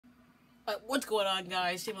What's going on,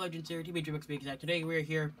 guys? Team Legends here, Tujee Freeze exact. Today we're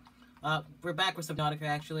here. We're back with Subnautica,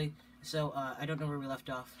 actually. So, I don't know where we left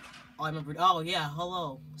off. Oh, I remember. Oh, yeah.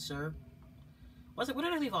 Hello, sir. What did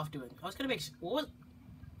I leave off doing? I was gonna make. What was?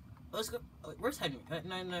 Let's go. Where's Henry?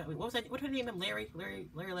 No. What was that? What did I name him? Larry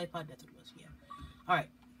Lightpod? That's what it was. Yeah. All right.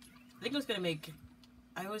 I think I was gonna make.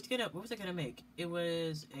 What was I gonna make? It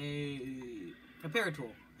was a repair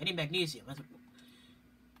tool. I need magnesium. That's what.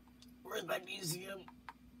 Where's magnesium?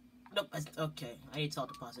 Nope, that's okay. I need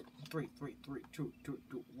salt deposit. 3, 2,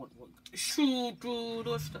 1. Shoot through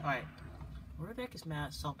the alright. Where the heck is my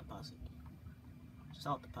salt deposit?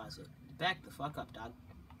 Salt deposit. Back the fuck up, dog.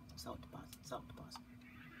 Salt deposit.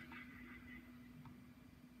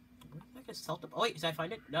 Where the heck is salt deposit? Oh wait, did I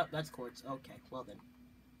find it? Nope, that's quartz. Okay, well then.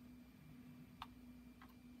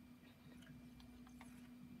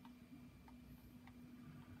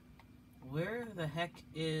 Where the heck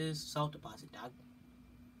is salt deposit, dog?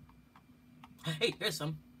 Hey, there's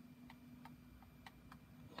some.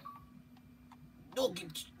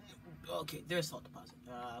 Okay, there's salt deposit.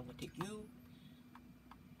 I'm gonna take you.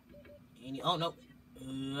 Oh no,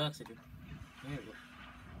 oxygen. There we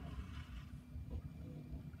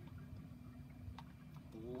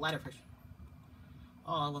go. Ladderfish.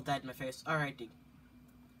 Oh, I love that in my face. Alrighty.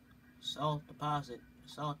 Salt deposit.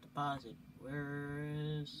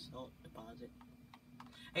 Where's salt deposit?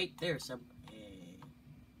 Hey, there's some.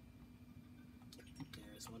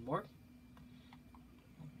 There's one more.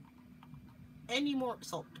 Any more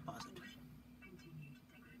salt deposit? Continued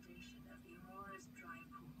degradation of the Aurora's dry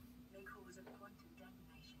pool may cause a quantum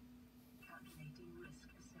detonation. Calculating risk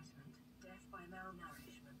assessment. Death by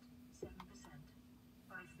malnourishment, 7%.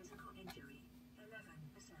 By physical injury, 11%.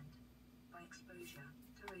 By exposure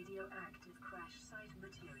to radioactive crash site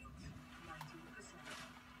materials, 19%.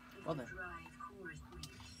 If Well the then. drive core is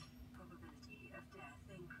breached, probability of death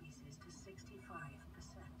increases to 65%.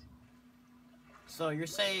 So you're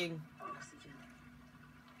saying... Oxygen.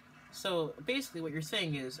 So basically what you're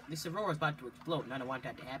saying is this Aurora's about to explode and I don't want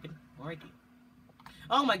that to happen. Alrighty.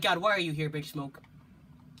 Oh my god, why are you here, Big Smoke?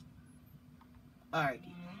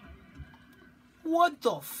 Alrighty. What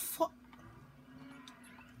the fuck?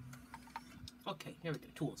 Okay, here we go.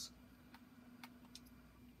 Tools.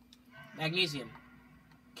 Magnesium.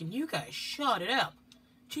 Can you guys shut it up?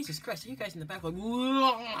 Jesus Christ, are you guys in the back like...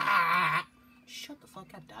 Shut the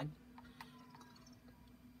fuck up, dog.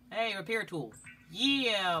 Hey, repair tool.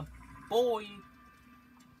 Yeah, boy.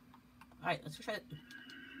 Alright, let's try it.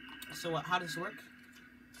 So, how does this work?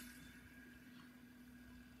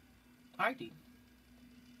 Alrighty.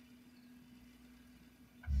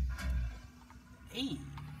 Hey.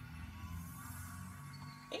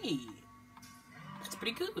 Hey. That's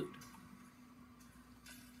pretty good.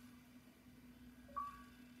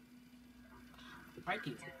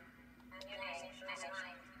 Alrighty.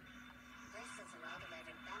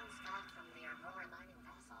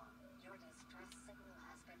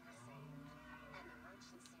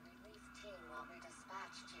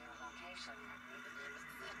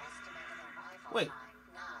 Wait.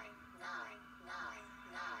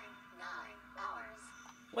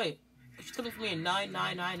 Wait. It's coming for me in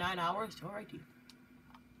 9,999 hours? Alrighty.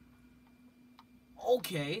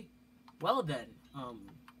 Okay. Well then,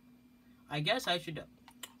 I guess I should, I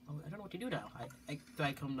don't know what to do now. Do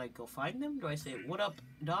I come, like, go find them? Do I say, what up,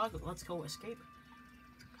 dog? Let's go escape?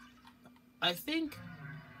 I think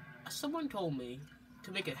someone told me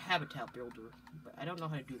to make a habitat builder, but I don't know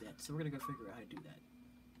how to do that, so we're gonna go figure out how to do that.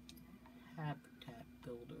 Habitat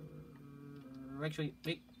builder. Actually,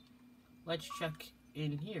 wait. Let's check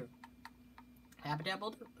in here. Habitat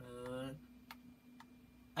builder?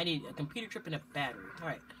 I need a computer chip and a battery.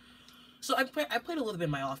 Alright. So I played a little bit in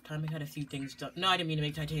my off time. I had a few things done. No, I didn't mean to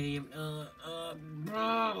make titanium.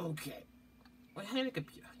 Okay. Wait, how do I make a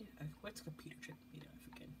computer? What's a computer chip made of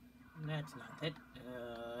again? That's not it.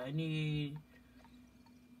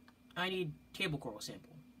 I need table coral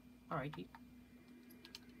sample. Alright.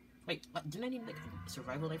 Wait, didn't I need like a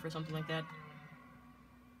survival knife or something like that?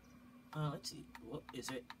 Let's see. What is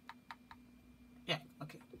it? Yeah,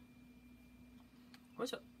 okay.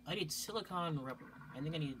 What's up? I need silicon rubber. I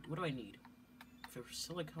think I need, what do I need for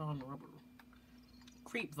silicon rubber?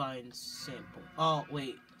 Creep vine sample. Oh,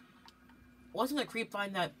 wait. Wasn't the creep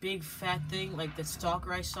vine that big fat thing, like the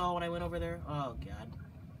stalker I saw when I went over there? Oh, God.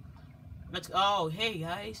 Oh, hey,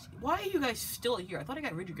 guys. Why are you guys still here? I thought I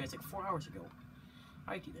got rid of you guys like 4 hours ago.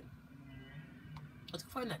 Alrighty, then. Let's go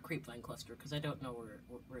find that creep vine cluster, because I don't know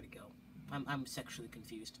where to go. I'm sexually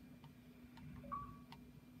confused.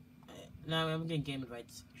 No, I'm getting game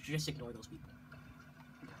invites. Just ignore those people.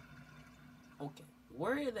 Okay.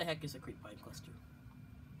 Where the heck is the creep vine cluster?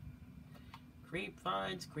 Creep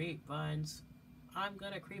vines, creep vines. I'm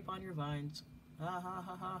gonna creep on your vines. Ha ha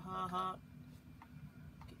ha ha ha ha.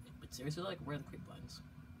 Okay, but seriously, like, where are the creep vines?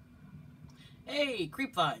 Hey,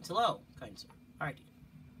 creep vines. Hello, kind sir. Alrighty.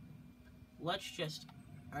 Let's just...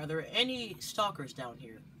 Are there any stalkers down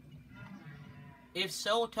here? If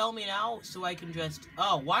so, tell me now so I can just...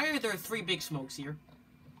 Oh, why are there 3 big smokes here?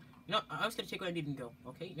 You know, I was gonna take what I need and go.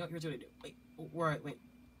 Okay, you know, here's what I do. Wait, wait.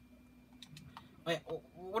 Wait,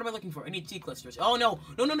 what am I looking for? I need tea clusters. Oh, no.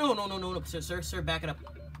 No. Sir, back it up.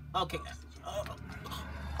 Okay.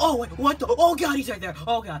 Oh, wait, what the? Oh, God, he's right there.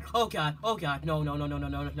 Oh, God. No.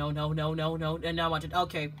 And now I want to...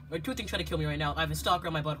 Okay. 2 things trying to kill me right now. I have a stalker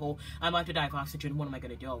on my butthole. I'm about to die of oxygen. What am I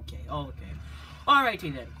gonna do? Okay.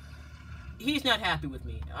 Alrighty, then. He's not happy with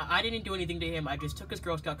me. I didn't do anything to him. I just took his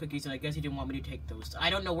Girl Scout cookies, and I guess he didn't want me to take those. I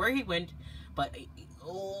don't know where he went, but...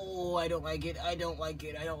 Oh, I don't like it. I don't like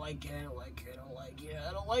it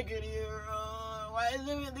here. Why is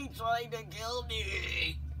everything trying to kill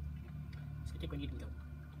me? So take what you need and go.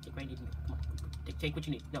 Come on. Take what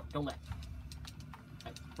you need. No, don't let.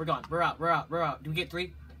 Right, we're gone. We're out. Do we get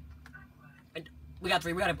 3? We got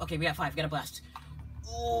 3. Okay, we got 5. We got a blast.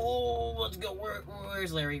 Oh, let's go.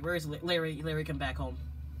 Where's Larry? Larry, come back home.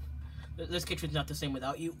 This kitchen's not the same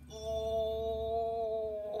without you.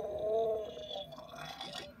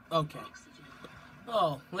 Okay.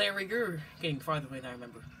 Oh, Larry, you're getting farther away than I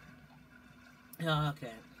remember.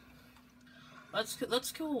 Okay.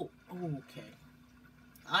 Let's go. Okay.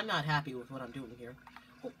 I'm not happy with what I'm doing here.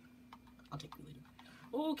 Oh, I'll take you later.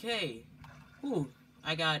 Okay. Ooh,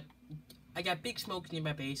 I got big smokes near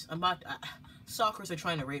my base. Stalkers are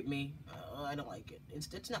trying to rape me. I don't like it.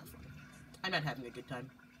 It's not fun. I'm not having a good time.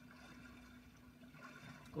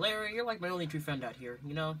 Larry, you're like my only true friend out here.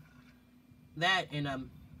 You know, that and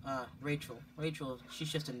Rachel. She's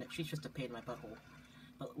just a pain in my butthole.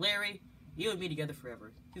 But Larry, you and me together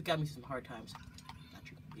forever. You've got me some hard times. Not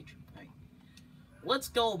true, bitch. Alright. Let's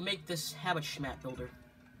go make this habit schmat builder.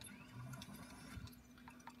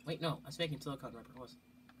 Wait, no, I was making silicone rubber.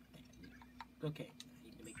 Okay, I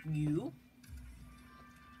need to make you.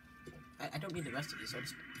 I don't need the rest of these, so I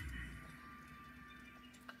just...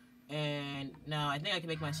 And now I think I can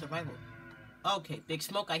make my survival. Okay, Big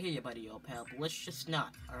Smoke, I hear you, buddy, old pal, but let's just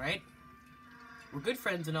not, alright? We're good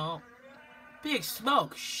friends and all. Big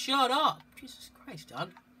Smoke, shut up! Jesus Christ,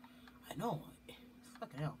 dog. I know.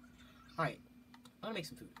 Fucking hell. Alright, I'm gonna make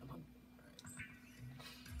some food. I'm hungry. Alright.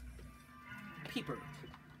 Peeper.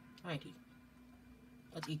 Alrighty.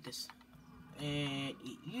 Let's eat this. And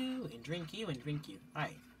eat you, and drink you, and drink you.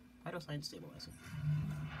 Alright. Vital signs stabilizing.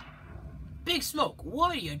 Big Smoke,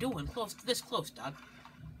 what are you doing this close, dog?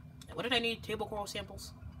 What did I need? Table coral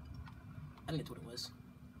samples? I think that's what it was.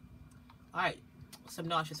 Alright.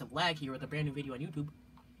 Subnautica, some lag here with a brand new video on YouTube.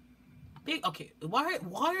 Okay,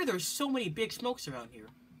 why are there so many big smokes around here?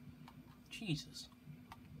 Jesus.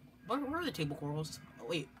 Where are the table corals? Oh,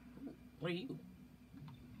 wait. What are you?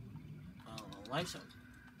 Limestone.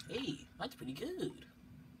 Hey, that's pretty good.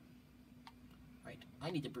 Right,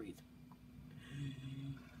 I need to breathe.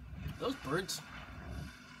 Those birds.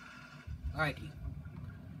 Alrighty.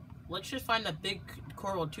 Let's just find the big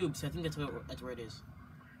coral tubes. I think that's where it is.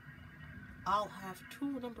 I'll have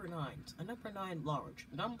 2 number 9s. A number 9 large.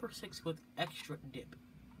 Number 6 with extra dip.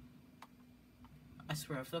 I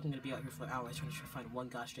swear, I feel like I'm gonna be out here for hours trying to find one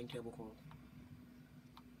gosh dang table coral.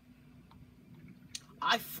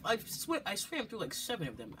 I swam through like 7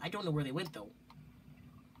 of them. I don't know where they went though.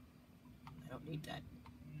 I don't need that.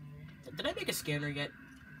 Did I make a scanner yet?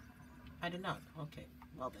 I did not. Okay.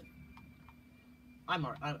 Well then.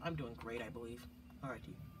 I'm doing great, I believe.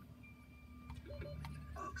 Alrighty.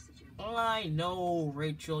 I know,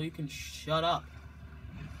 Rachel. You can shut up.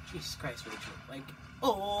 Jesus Christ, Rachel. Like,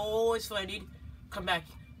 oh, it's what I need. Come back.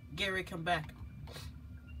 Gary, come back.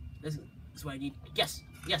 This is what I need. Yes.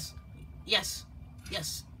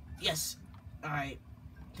 Alright.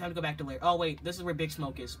 Time to go back to Larry. Oh, wait. This is where Big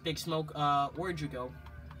Smoke is. Big Smoke, where'd you go?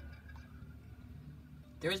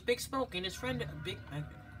 There's Big Smoke and his friend,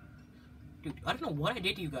 Dude, I don't know what I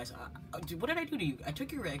did to you guys. Dude, what did I do to you? I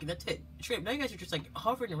took your egg, and that's it. Straight, now you guys are just, like,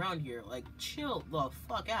 hovering around here. Like, chill the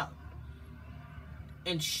fuck out.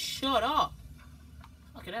 And shut up.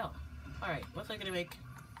 Fuck it out. Alright, what's I gonna make?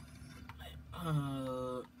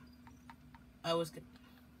 I was gonna...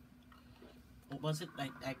 What was it? I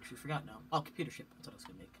actually forgot now. Oh, computer chip. That's what I was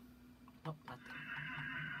gonna make. Nope, not that.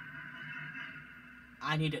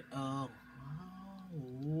 I need it. Oh,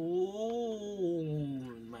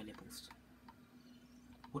 my nipples.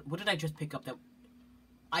 What did I just pick up that...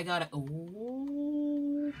 I got it.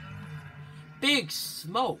 Oh. Big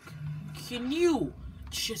Smoke. Can you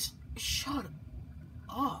just Shut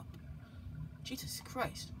up. Jesus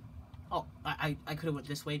Christ. Oh, I could have went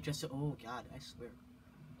this way just to... Oh, God, I swear.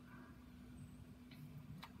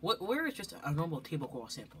 Where is just a normal table coral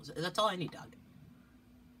sample? That's all I need, dog.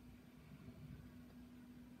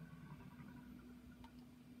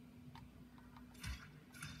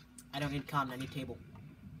 I don't need common, I need table.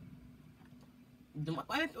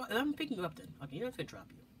 I'm picking you up then. Okay, you know, it's gonna drop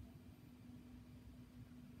you.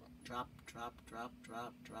 Drop, drop, drop,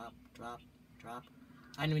 drop, drop, drop, drop.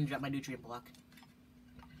 I didn't even drop my nutrient block.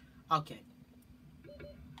 Okay.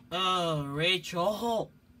 Oh,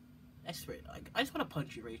 Rachel! I swear, like, I just want to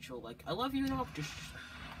punch you, Rachel. Like, I love you and all,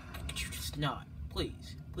 just not.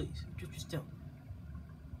 Please, please, just don't.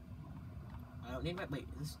 I don't need my, wait,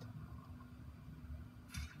 is this...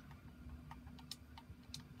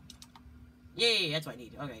 Yeah, that's what I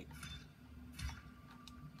need. Okay.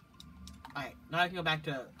 Alright, now I can go back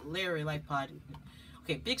to Larry Life Pod.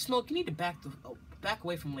 Okay, Big Smoke, you need to back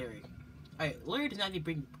away from Larry. Alright, Larry does not need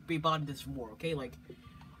to be bonded this war, okay? Like,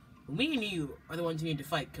 me and you are the ones who need to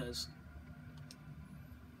fight, cause...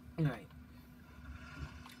 Alright.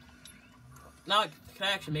 Now, can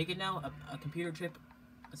I actually make it now? A computer chip?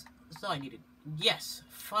 That's all I needed. Yes!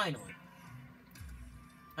 Finally!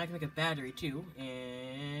 I can make a battery, too.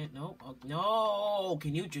 And... No. Oh, no!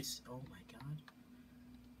 Can you just... Oh, my God.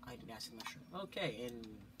 I did acid mushroom. Okay, and...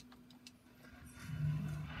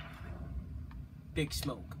 Big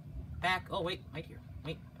Smoke. Back... Oh, wait. Right here.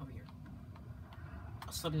 Wait. Over here.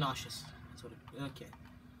 Subnautica. That's what it... Okay.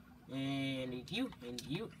 And you,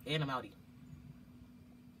 and I'm outie.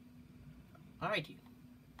 Alright, you.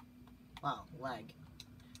 Wow, lag.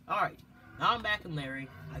 Alright. Now I'm back in Larry.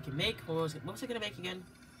 I can make... What was I gonna make again?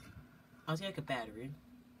 I was gonna make a battery.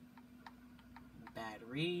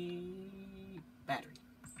 Battery...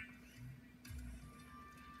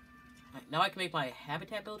 Right, now I can make my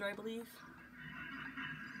habitat builder, I believe.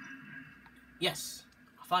 Yes,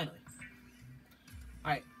 finally.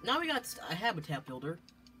 Alright, now we got a habitat builder,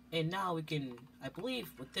 and now we can, I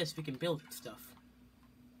believe, with this, we can build stuff.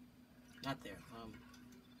 Not there,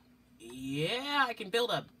 yeah, I can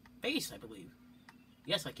build a base, I believe.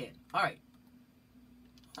 Yes, I can. Alright.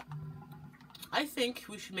 I think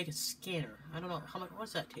we should make a scanner. I don't know, how much, what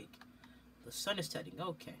does that take? The sun is setting,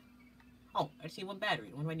 okay. Oh, I just need one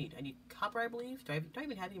battery. What do I need? I need copper, I believe. Do I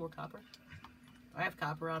even have any more copper? Do I have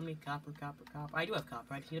copper on me? Copper. I do have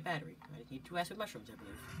copper. I just need a battery. I just need 2 acid mushrooms, I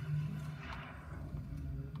believe.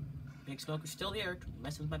 Big Smoke is still here,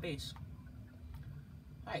 messing with my base.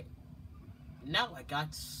 Alright. Now I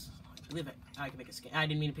got... I believe I can make a scan. I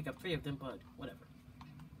didn't mean to pick up 3 of them, but whatever.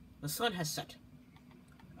 The sun has set.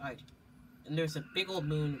 Alright. And there's a big old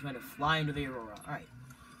moon trying to fly into the aurora. Alright.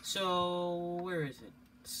 So, where is it?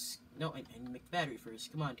 No, I need to make the battery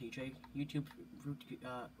first. Come on, TJ. YouTube,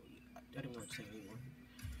 I don't know what to say anymore.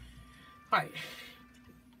 Alright.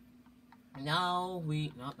 Now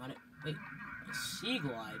we... No, not it. Wait. A sea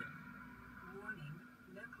glide. Warning,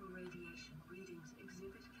 local radiation readings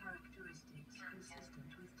exhibit characteristics consistent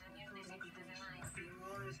with typical degradation of the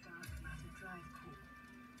aurora's dark matter drive core.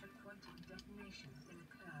 A quantum detonation will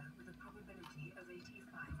occur with a probability of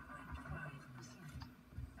 85.5%.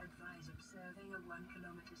 Advise observing a 1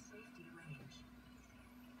 kilometer safety range.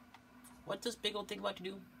 What's this big old thing about to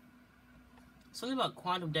do? Something about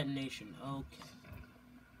quantum detonation. Okay.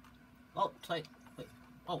 Oh, wait.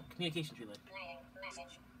 Oh, communications relay.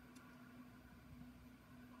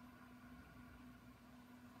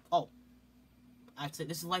 Oh. That's it.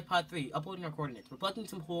 This is Life Pod 3, uploading our coordinates. We're plugging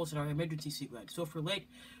some holes in our emergency sequence. So if we're late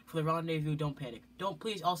for the rendezvous, don't panic.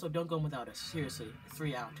 Please also don't go without us. Seriously.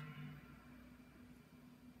 3 out.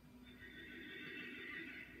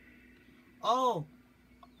 Oh!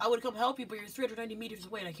 I would come help you, but you're 390 meters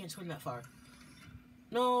away and I can't swim that far.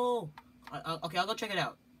 No! Okay, I'll go check it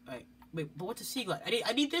out. Alright. Wait, but what's a sea glide?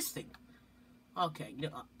 I need this thing. Okay. No,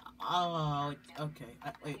 okay.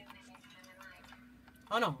 Wait.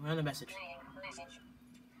 Oh no, another message.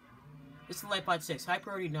 This is Life Pod 6. High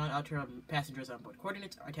priority non-outer passengers on board.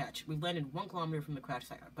 Coordinates are attached. We've landed 1 kilometer from the crash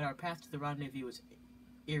site, but our path to the rendezvous is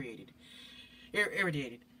irradiated.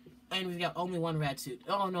 And we've got only 1 rad suit.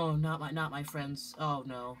 Oh no, not my friends. Oh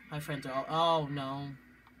no, my friends are all. Oh no.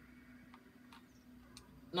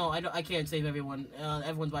 No, I can't save everyone.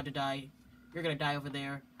 Everyone's about to die. You're gonna die over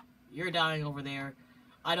there. You're dying over there.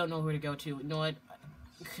 I don't know where to go to. You know what?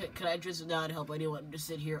 Could I just not help anyone? Just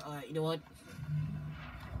sit here. You know what?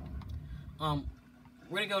 We're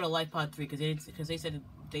gonna go to Life Pod 3 because they said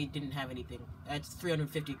they didn't have anything. That's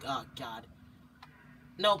 350. Oh God.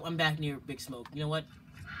 Nope, I'm back near Big Smoke. You know what?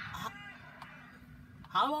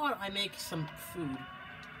 How about I make some food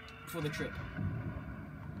for the trip?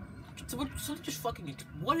 Something just fucking...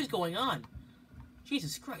 What is going on?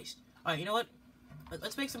 Jesus Christ. Alright, you know what?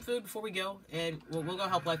 Let's make some food before we go, and we'll go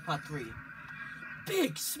help Lifepod 3.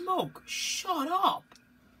 Big Smoke! Shut up!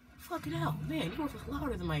 Fucking hell. Man, yours was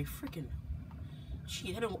louder than my freaking...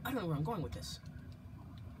 Gee, I don't know where I'm going with this.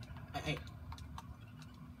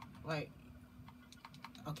 Wait.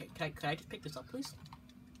 Okay, can I just pick this up, please?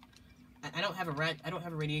 I don't have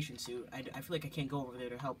a radiation suit. I feel like I can't go over there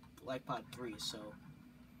to help Lifepod 3, so...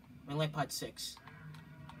 I mean, Lifepod 6.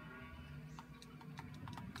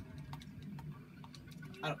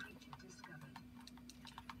 I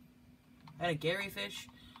had a Gary fish.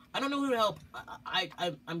 I don't know who to help.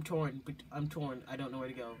 I'm torn. I'm torn. I don't know where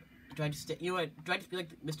to go. Do I just stay? You know what? Do I just be like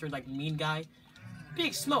Mr. like mean guy?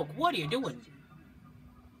 Big Smoke, what are you doing?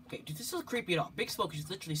 Okay, dude, this is creepy at all. Big Smoke is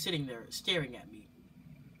just literally sitting there staring at me.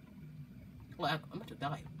 Well, I'm about to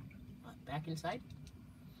die. Back inside?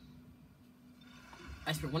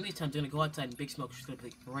 I swear, one of these times I'm gonna go outside and Big Smoke's just gonna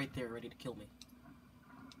be right there, ready to kill me.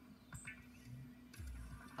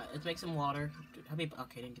 Let's make some water. How many?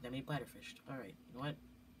 Okay, I didn't get that many bladderfish. Alright, you know what?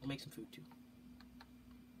 We'll make some food too.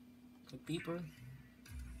 Click beeper.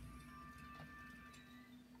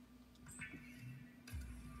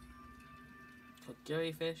 Click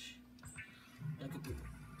jellyfish. And click beeper.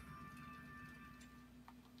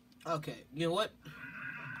 Okay, you know what?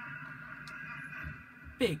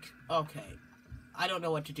 Big. Okay. I don't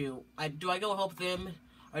know what to do. Do I go help them?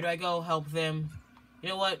 Or do I go help them? You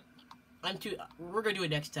know what? We're gonna do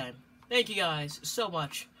it next time. Thank you guys so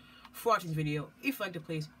much for watching this video. If you liked it,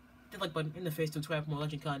 please hit the like button in the face to subscribe for more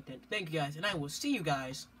legend content. Thank you guys, and I will see you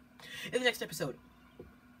guys in the next episode.